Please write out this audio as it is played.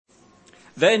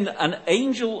Then an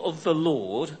angel of the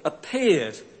Lord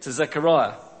appeared to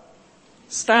Zechariah,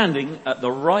 standing at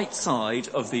the right side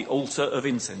of the altar of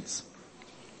incense.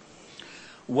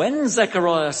 When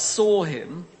Zechariah saw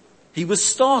him, he was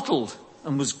startled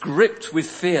and was gripped with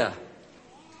fear.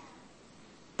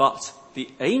 But the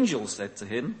angel said to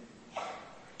him,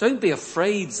 "Don't be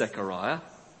afraid, Zechariah.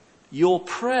 Your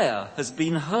prayer has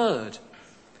been heard.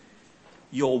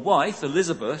 Your wife,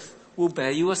 Elizabeth, will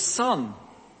bear you a son,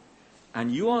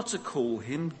 and you are to call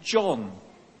him John.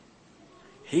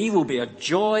 He will be a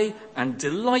joy and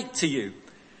delight to you,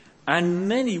 and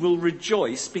many will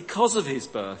rejoice because of his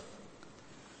birth,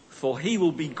 for he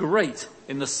will be great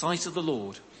in the sight of the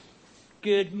Lord."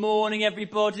 Good morning,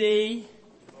 everybody.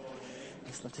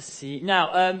 It's lovely to see you.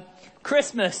 Now,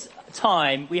 Christmas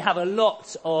time, we have a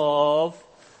lot of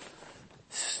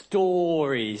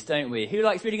stories, don't we? Who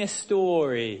likes reading a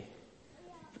story?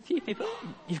 A few people.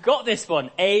 You've got this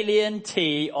one. Alien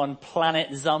tea on planet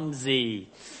Zumzi.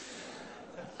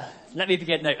 Let me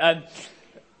begin. No.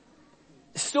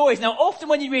 Stories. Now, often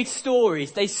when you read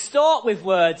stories, they start with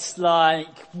words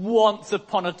like once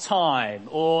upon a time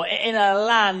or in a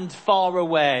land far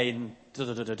away. And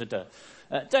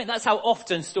that's how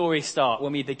often stories start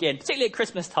when we begin. Particularly at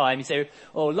Christmas time, you say,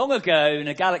 "Oh, long ago in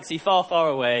a galaxy far, far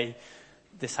away,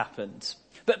 this happened."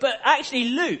 But actually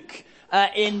Luke,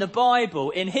 in the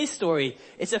Bible, in his story,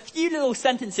 it's a few little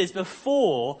sentences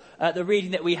before the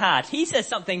reading that we had. He says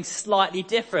something slightly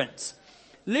different.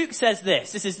 Luke says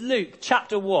this. This is Luke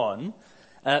chapter 1,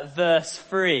 verse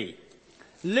 3.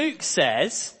 Luke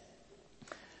says,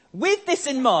 "With this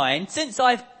in mind, since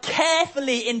I've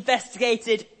carefully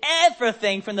investigated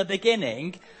everything from the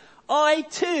beginning, I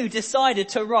too decided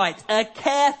to write a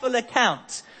careful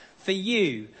account for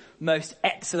you, most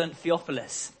excellent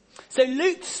Theophilus." So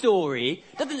Luke's story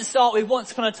doesn't start with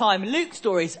once upon a time. Luke's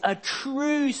story is a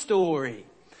true story.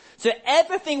 So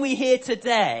everything we hear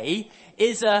today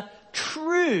is a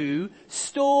true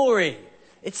story.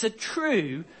 It's a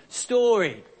true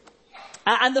story.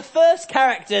 And the first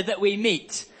character that we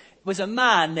meet was a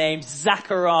man named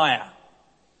Zechariah.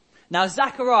 Now,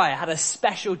 Zechariah had a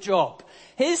special job.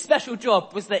 His special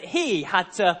job was that he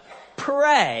had to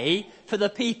pray for the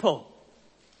people.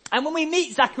 And when we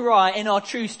meet Zechariah in our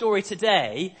true story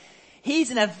today,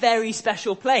 he's in a very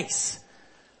special place.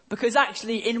 Because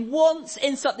actually, in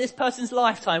this person's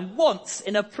lifetime, once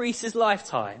in a priest's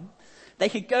lifetime, they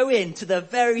could go into the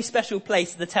very special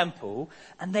place of the temple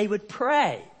and they would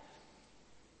pray.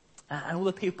 And all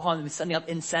the people behind them were sending up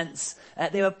incense.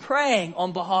 They were praying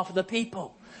on behalf of the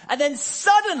people. And then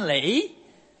suddenly,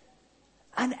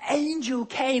 an angel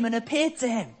came and appeared to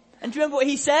him. And do you remember what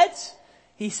he said?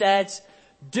 He said,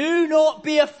 "Do not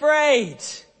be afraid."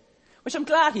 Which I'm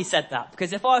glad he said that,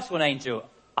 because if I saw an angel,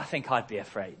 I think I'd be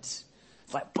afraid. It's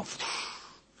like, poof.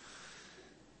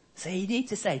 So you need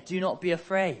to say, "Do not be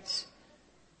afraid."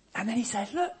 And then he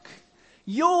said, "Look,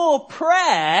 your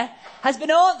prayer has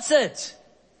been answered."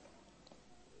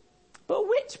 But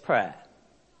which prayer?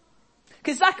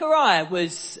 Because Zechariah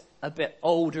was a bit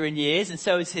older in years, and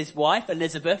so was his wife,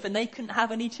 Elizabeth, and they couldn't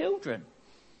have any children.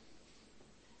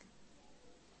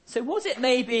 So was it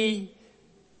maybe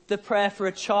the prayer for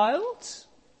a child?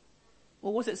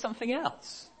 Or was it something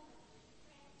else?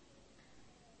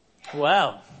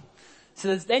 Well,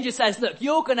 so the angel says, "Look,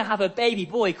 you're going to have a baby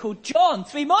boy called John."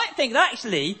 So we might think that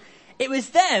actually it was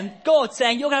them, God,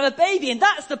 saying, "You're going to have a baby," and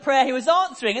that's the prayer he was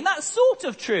answering. And that's sort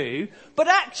of true. But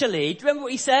actually, do you remember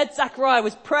what he said? Zechariah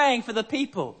was praying for the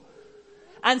people.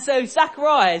 And so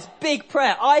Zechariah's big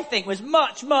prayer, I think, was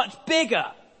much, much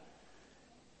bigger.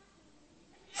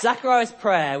 Zechariah's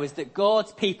prayer was that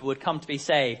God's people would come to be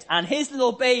saved. And his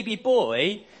little baby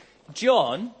boy,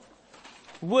 John,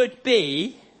 would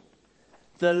be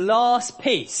the last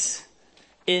piece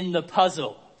in the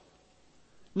puzzle.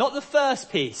 Not the first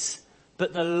piece,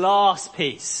 but the last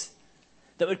piece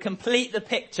that would complete the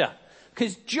picture.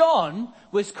 Because John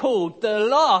was called the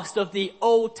last of the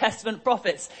Old Testament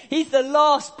prophets. He's the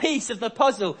last piece of the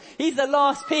puzzle. He's the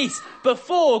last piece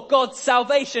before God's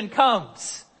salvation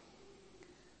comes.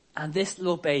 And this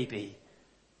little baby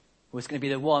was going to be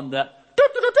the one that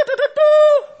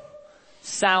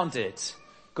sounded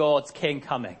God's king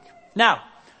coming. Now,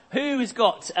 who has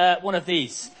got one of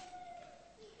these?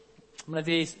 One of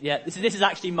these? Yeah, this is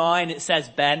actually mine. It says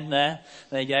Ben there.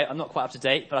 There you go. I'm not quite up to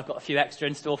date, but I've got a few extra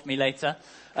in store for me later.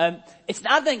 It's an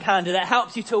advent calendar that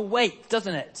helps you to wait,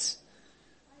 doesn't it?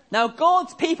 Now,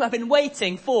 God's people have been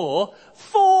waiting for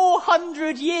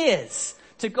 400 years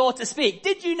to God to speak.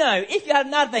 Did you know if you had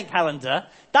an advent calendar,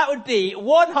 that would be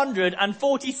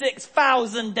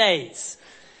 146,000 days.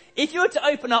 If you were to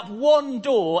open up one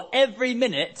door every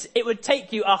minute, it would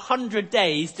take you 100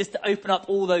 days just to open up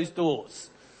all those doors.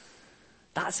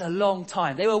 That's a long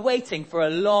time. They were waiting for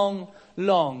a long,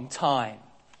 long time.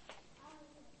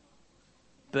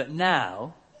 But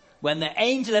now, when the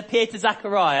angel appeared to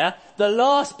Zechariah, the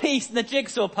last piece in the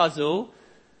jigsaw puzzle,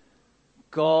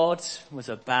 God was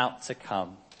about to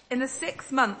come. In the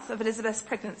 6th month of Elizabeth's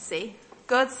pregnancy,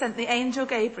 God sent the angel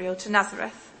Gabriel to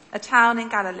Nazareth, a town in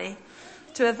Galilee,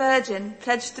 to a virgin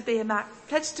pledged to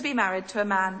be married to a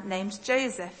man named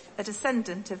Joseph, a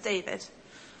descendant of David.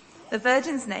 The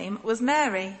virgin's name was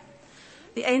Mary.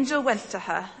 The angel went to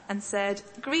her and said,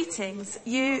 "Greetings,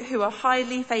 you who are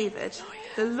highly favoured.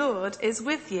 The Lord is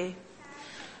with you."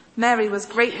 Mary was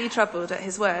greatly troubled at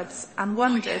his words and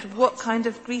wondered what kind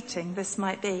of greeting this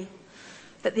might be.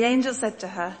 But the angel said to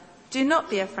her, "Do not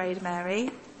be afraid,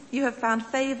 Mary. You have found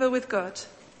favour with God.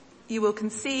 You will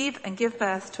conceive and give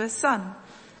birth to a son,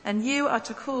 and you are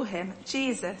to call him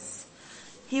Jesus.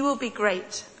 He will be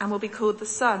great and will be called the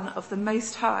Son of the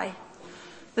Most High.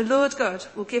 The Lord God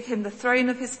will give him the throne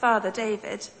of his father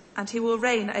David, and he will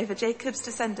reign over Jacob's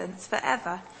descendants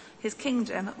forever. His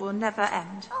kingdom will never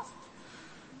end."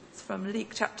 It's from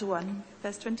Luke chapter 1,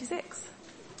 verse 26.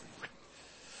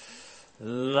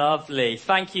 Lovely.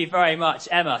 Thank you very much,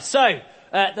 Emma. So,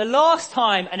 the last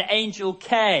time an angel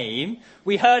came,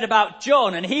 we heard about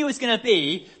John, and he was going to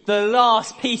be the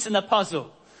last piece in the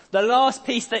puzzle. The last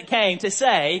piece that came to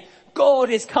say, God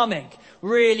is coming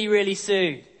really, really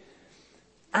soon.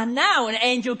 And now an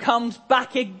angel comes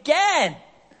back again,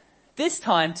 this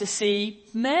time to see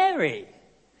Mary.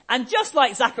 And just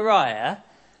like Zechariah,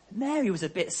 Mary was a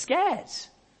bit scared.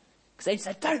 Because they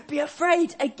said, "Don't be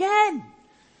afraid," again.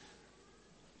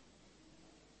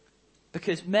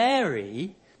 Because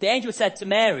Mary, the angel said to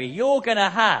Mary, "You're going to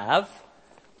have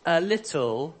a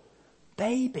little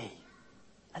baby."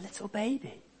 A little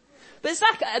baby. But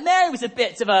Mary was a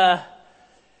bit of an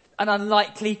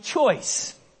unlikely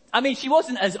choice. I mean, she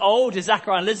wasn't as old as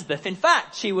Zechariah and Elizabeth. In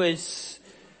fact, she was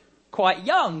quite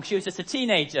young. She was just a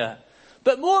teenager.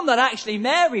 But more than that, actually,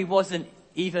 Mary wasn't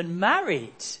even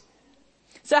married.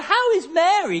 So how is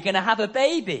Mary going to have a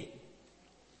baby?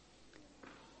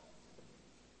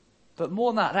 But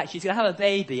more than that, actually, she's going to have a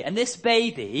baby. And this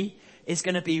baby is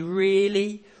going to be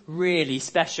really, really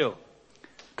special.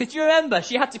 Because you remember,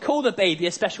 she had to call the baby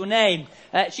a special name.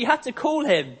 She had to call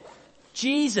him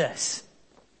Jesus.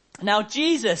 Now,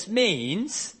 Jesus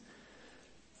means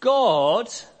God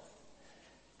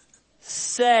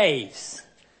saves.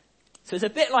 So it's a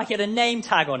bit like he had a name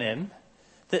tag on him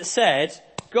that said,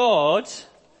 God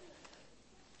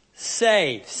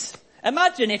saves.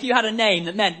 Imagine if you had a name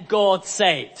that meant God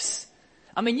saves.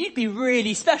 I mean, you'd be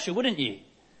really special, wouldn't you?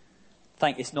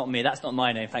 It's not me, that's not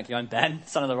my name, thank you, I'm Ben,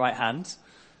 son of the right hand.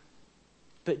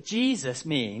 But Jesus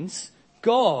means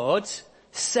God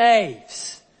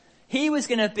saves. He was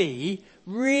going to be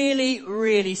really,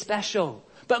 really special.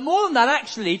 But more than that,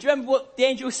 actually, do you remember what the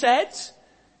angel said?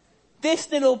 This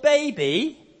little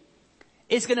baby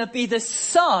is going to be the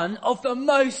Son of the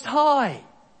Most High.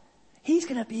 He's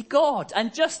going to be God.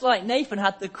 And just like Nathan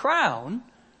had the crown,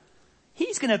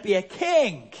 he's going to be a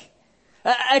king.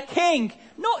 A king,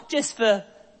 not just for a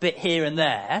bit here and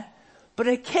there, but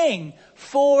a king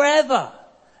forever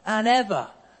and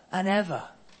ever and ever.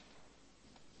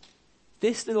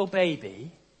 This little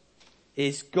baby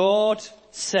is God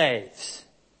saves.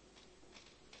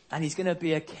 And he's going to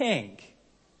be a king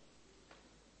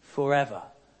forever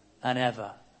and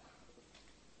ever.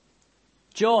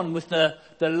 John was the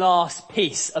last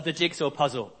piece of the jigsaw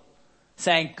puzzle,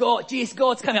 saying,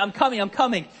 God's coming, I'm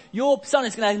coming. Your son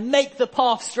is going to make the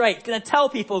path straight, going to tell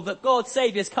people that God's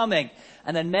Saviour is coming.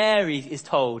 And then Mary is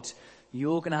told,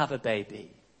 you're going to have a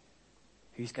baby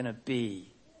who's going to be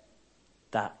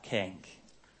that king.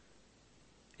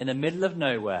 In the middle of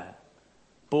nowhere,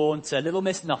 born to little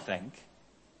Miss Nothing,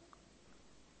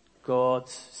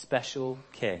 God's special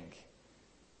king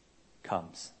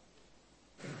comes.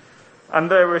 And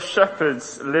there were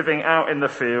shepherds living out in the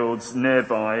fields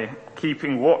nearby,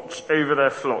 keeping watch over their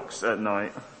flocks at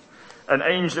night. An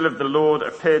angel of the Lord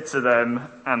appeared to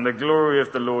them, and the glory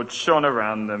of the Lord shone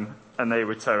around them, and they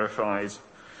were terrified.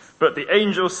 But the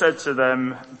angel said to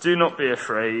them, "Do not be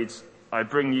afraid. I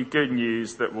bring you good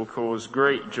news that will cause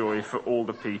great joy for all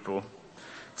the people.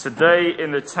 Today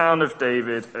in the town of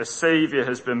David, a Saviour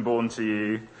has been born to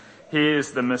you. He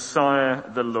is the Messiah,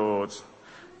 the Lord.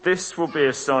 This will be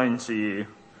a sign to you.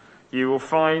 You will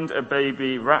find a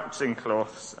baby wrapped in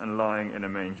cloths and lying in a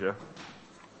manger."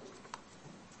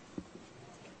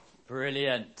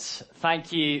 Brilliant.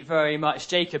 Thank you very much,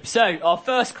 Jacob. So, our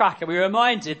first cracker, we were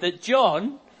reminded that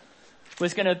John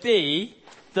was going to be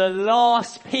the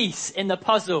last piece in the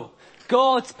puzzle.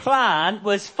 God's plan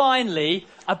was finally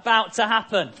about to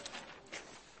happen.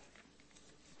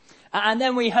 And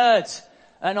then we heard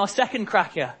in our second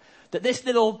cracker that this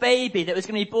little baby that was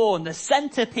going to be born, the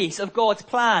centerpiece of God's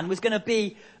plan, was going to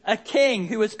be a king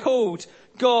who was called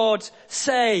God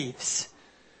Saves.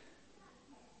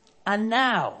 And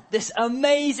now, this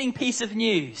amazing piece of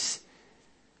news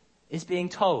is being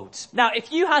told. Now,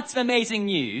 if you had some amazing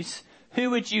news,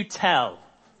 who would you tell?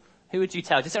 Who would you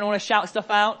tell? Does anyone want to shout stuff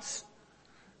out?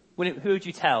 Who would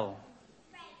you tell?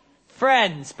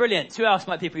 Friends. Brilliant. Who else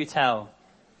might people you tell?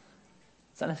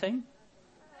 Is that a thing?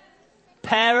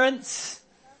 Parents.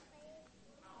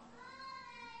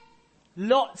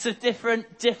 Lots of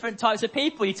different types of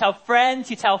people. You tell friends,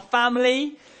 you tell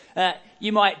family,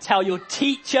 you might tell your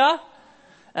teacher,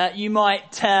 you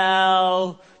might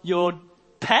tell your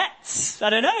pets, I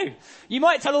don't know. You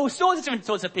might tell all sorts of different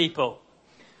sorts of people.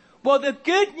 Well, the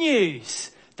good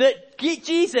news that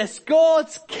Jesus,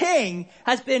 God's King,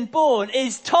 has been born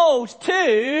is told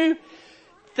to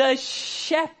the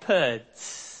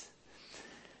shepherds.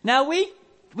 Now we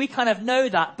kind of know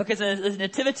that because there's a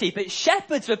nativity, but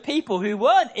shepherds were people who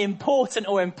weren't important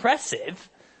or impressive.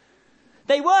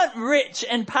 They weren't rich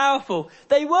and powerful.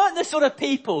 They weren't the sort of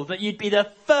people that you'd be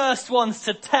the first ones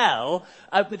to tell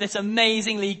with this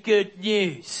amazingly good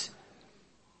news.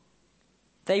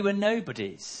 They were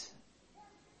nobodies.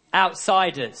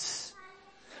 Outsiders.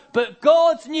 But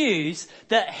God's news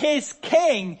that his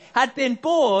king had been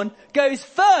born goes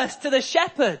first to the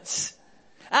shepherds.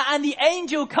 And the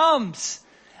angel comes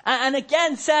and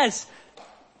again says,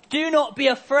 do not be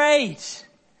afraid.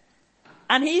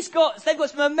 And they've got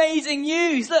some amazing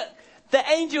news. Look, the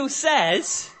angel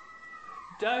says,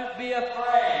 don't be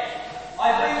afraid.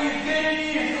 I bring you good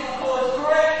news that will cause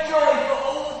great joy for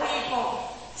all people.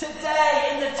 Today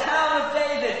in the town of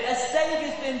David, a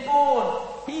Saviour's been born.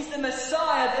 He's the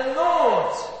Messiah, the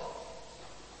Lord.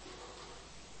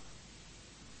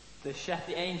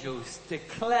 The angels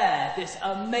declare this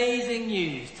amazing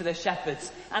news to the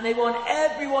shepherds, and they want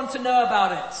everyone to know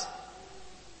about it.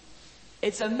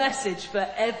 It's a message for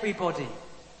everybody.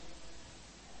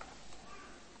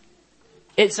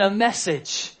 It's a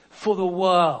message for the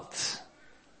world.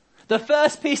 The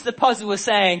first piece of the puzzle was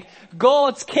saying,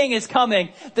 God's King is coming.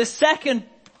 The second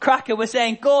cracker was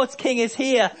saying, God's King is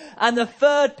here. And the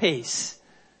third piece.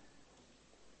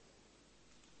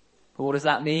 But what does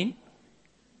that mean?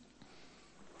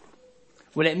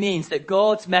 Well, it means that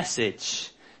God's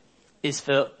message is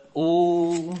for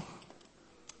all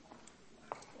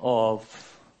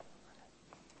of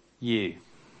you.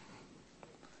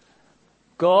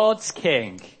 God's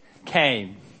King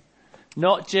came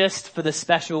not just for the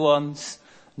special ones,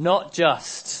 not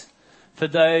just for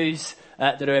those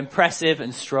that are impressive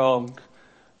and strong.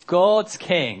 God's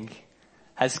King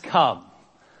has come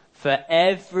for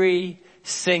every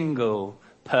single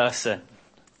person.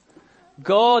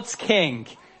 God's King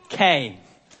came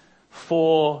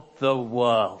for the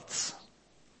world.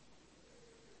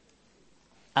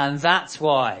 And that's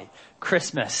why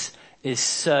Christmas is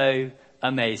so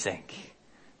amazing.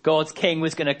 God's King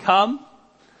was going to come.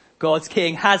 God's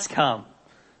King has come.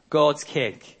 God's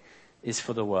King is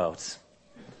for the world.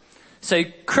 So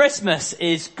Christmas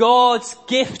is God's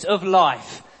gift of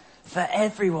life for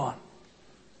everyone.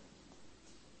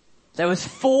 There was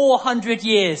 400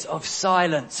 years of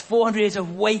silence, 400 years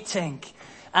of waiting.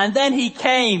 And then he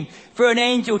came through an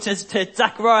angel to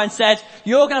Zechariah and said,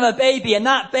 you're going to have a baby, and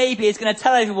that baby is going to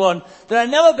tell everyone that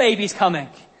another baby's coming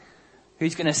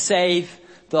who's going to save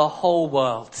the whole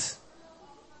world.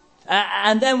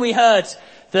 And then we heard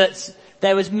that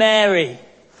there was Mary,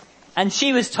 and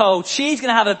she was told she's going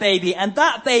to have a baby, and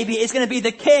that baby is going to be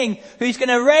the king who's going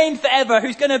to reign forever,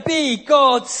 who's going to be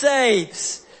God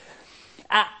Saves.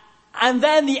 And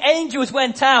then the angels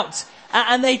went out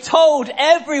and they told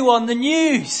everyone the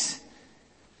news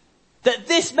that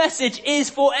this message is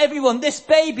for everyone. This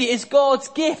baby is God's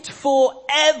gift for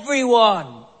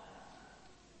everyone.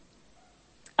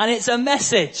 And it's a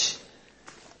message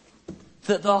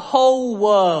that the whole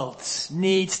world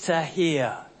needs to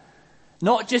hear.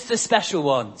 Not just the special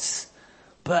ones,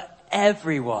 but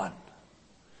everyone.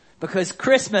 Because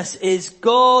Christmas is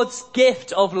God's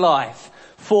gift of life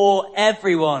for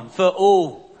everyone, for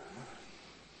all.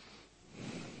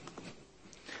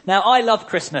 Now, I love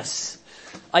Christmas.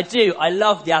 I do. I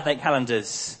love the Advent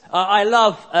calendars. I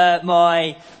love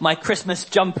my Christmas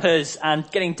jumpers and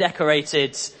getting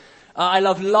decorated. I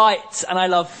love lights and I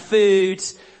love food.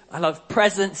 I love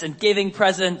presents and giving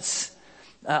presents.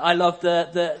 I love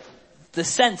the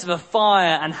sense of a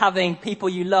fire and having people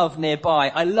you love nearby.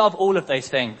 I love all of those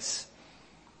things.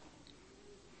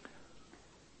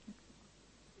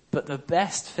 But the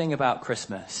best thing about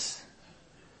Christmas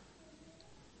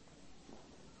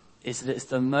is that it's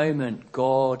the moment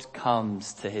God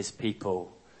comes to his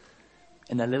people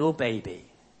in a little baby.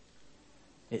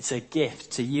 It's a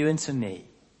gift to you and to me.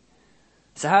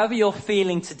 So however you're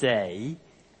feeling today,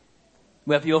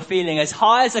 whether you're feeling as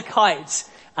high as a kite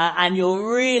and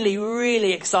you're really,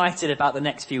 really excited about the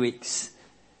next few weeks,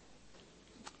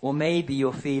 or maybe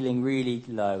you're feeling really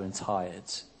low and tired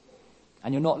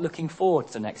and you're not looking forward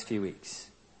to the next few weeks.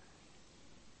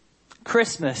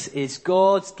 Christmas is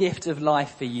God's gift of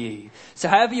life for you. So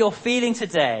however you're feeling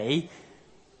today,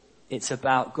 it's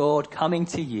about God coming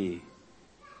to you,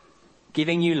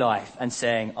 giving you life and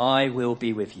saying, I will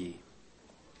be with you.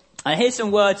 And here's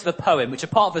some words of a poem, which are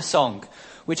part of a song,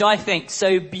 which I think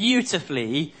so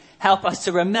beautifully help us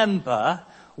to remember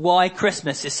why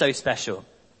Christmas is so special.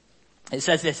 It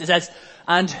says this, it says,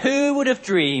 and who would have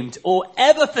dreamed or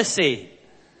ever foreseen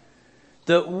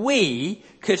that we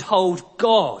could hold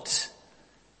God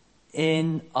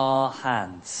in our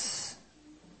hands?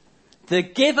 The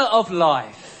giver of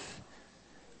life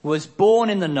was born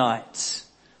in the night,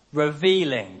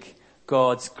 revealing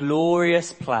God's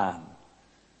glorious plan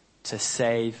to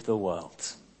save the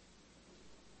world.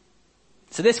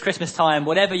 So this Christmas time,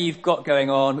 whatever you've got going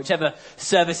on, whichever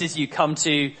services you come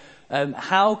to,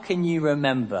 how can you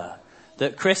remember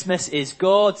that Christmas is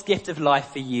God's gift of life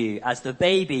for you as the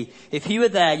baby, if he were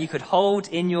there, you could hold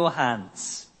in your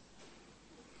hands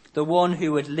the one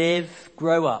who would live,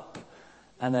 grow up,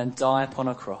 and then die upon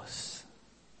a cross?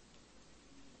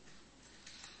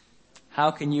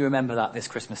 How can you remember that this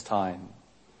Christmas time?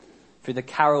 Through the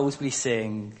carols we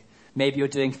sing, maybe you're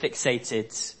doing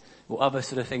fixated or other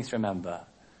sort of things to remember.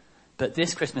 But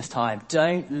this Christmas time,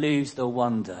 don't lose the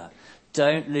wonder.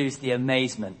 Don't lose the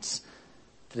amazement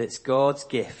that it's God's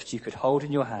gift you could hold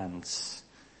in your hands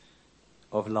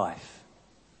of life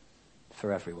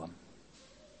for everyone.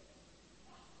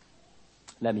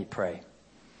 Let me pray.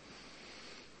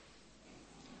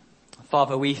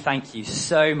 Father, we thank you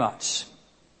so much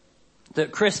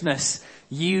that Christmas,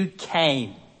 you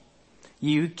came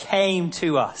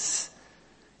to us,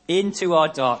 into our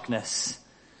darkness,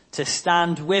 to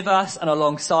stand with us and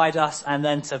alongside us, and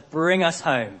then to bring us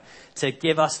home, to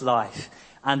give us life.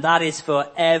 And that is for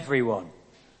everyone.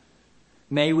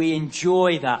 May we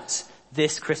enjoy that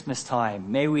this Christmas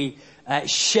time. May we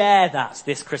share that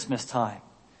this Christmas time.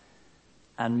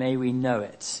 And may we know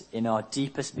it in our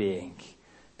deepest being,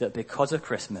 that because of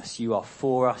Christmas, you are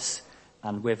for us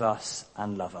and with us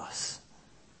and love us.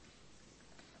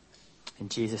 In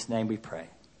Jesus' name we pray.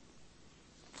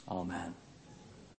 Amen.